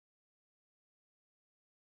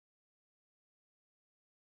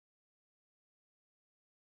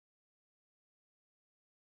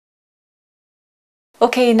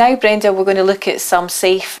Okay, now Brenda, we're going to look at some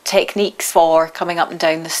safe techniques for coming up and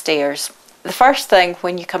down the stairs. The first thing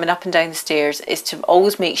when you're coming up and down the stairs is to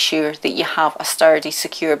always make sure that you have a sturdy,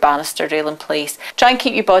 secure banister rail in place. Try and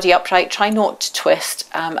keep your body upright, try not to twist,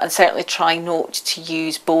 and certainly try not to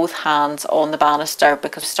use both hands on the banister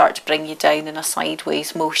because it'll start to bring you down in a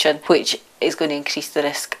sideways motion, which is going to increase the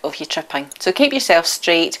risk of you tripping. So keep yourself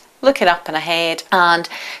straight, looking up and ahead and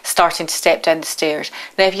starting to step down the stairs.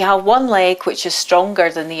 Now if you have one leg which is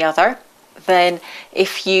stronger than the other, then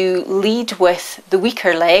if you lead with the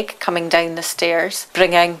weaker leg coming down the stairs,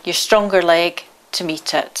 bringing your stronger leg to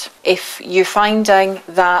meet it. If you're finding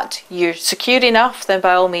that you're secure enough, then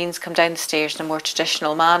by all means come down the stairs in a more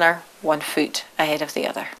traditional manner, one foot ahead of the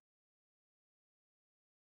other.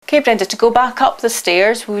 Okay Brenda, to go back up the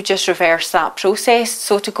stairs, we would just reverse that process.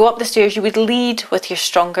 So to go up the stairs, you would lead with your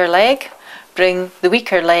stronger leg, bring the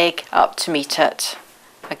weaker leg up to meet it.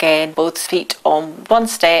 Again, both feet on one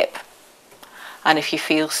step, and if you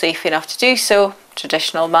feel safe enough to do so,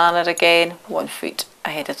 traditional manner again, one foot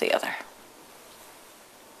ahead of the other.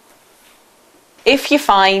 If you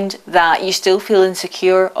find that you still feel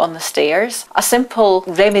insecure on the stairs, a simple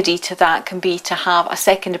remedy to that can be to have a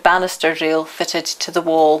second banister rail fitted to the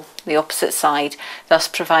wall, the opposite side, thus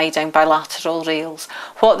providing bilateral rails.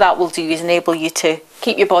 What that will do is enable you to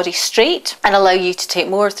keep your body straight and allow you to take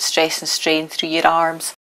more of the stress and strain through your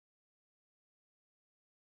arms.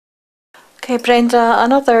 Okay Brenda,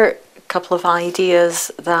 another couple of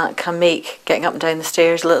ideas that can make getting up and down the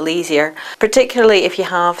stairs a little easier, particularly if you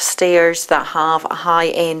have stairs that have a high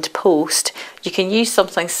end post. You can use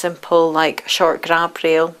something simple like a short grab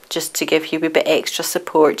rail just to give you a bit extra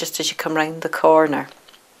support just as you come round the corner.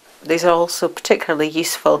 These are also particularly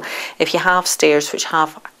useful if you have stairs which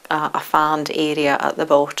have a fanned area at the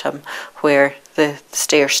bottom where the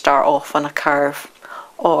stairs start off on a curve,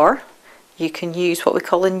 or you can use what we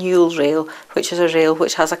call a newel rail, which is a rail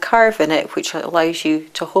which has a curve in it which allows you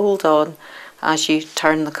to hold on as you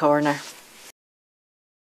turn the corner.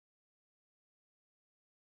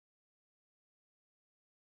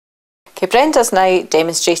 Okay, Brenda's now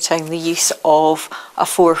demonstrating the use of a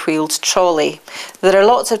four-wheeled trolley. There are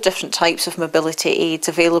lots of different types of mobility aids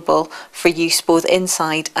available for use both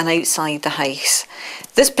inside and outside the house.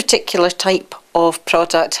 This particular type of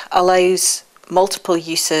product allows multiple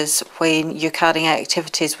uses when you're carrying out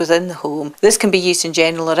activities within the home. This can be used in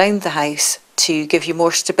general around the house to give you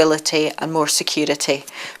more stability and more security.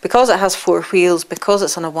 Because it has four wheels, because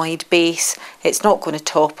it's on a wide base, it's not going to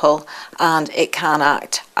topple and it can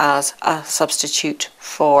act as a substitute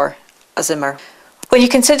for a Zimmer. When you're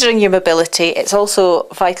considering your mobility, it's also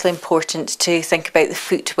vitally important to think about the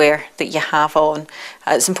footwear that you have on.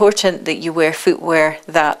 It's important that you wear footwear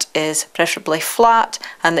that is preferably flat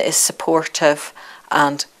and that is supportive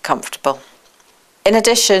and comfortable. In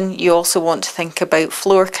addition, you also want to think about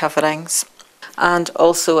floor coverings, and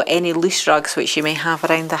also any loose rugs which you may have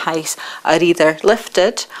around the house are either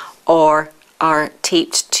lifted or are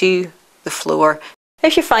taped to the floor.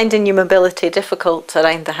 If you're finding your mobility difficult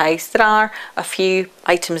around the house, there are a few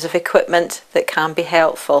items of equipment that can be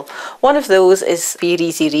helpful. One of those is for your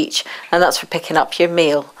easy reach, and that's for picking up your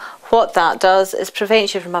mail. What that does is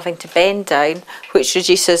prevent you from having to bend down, which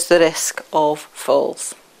reduces the risk of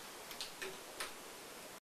falls.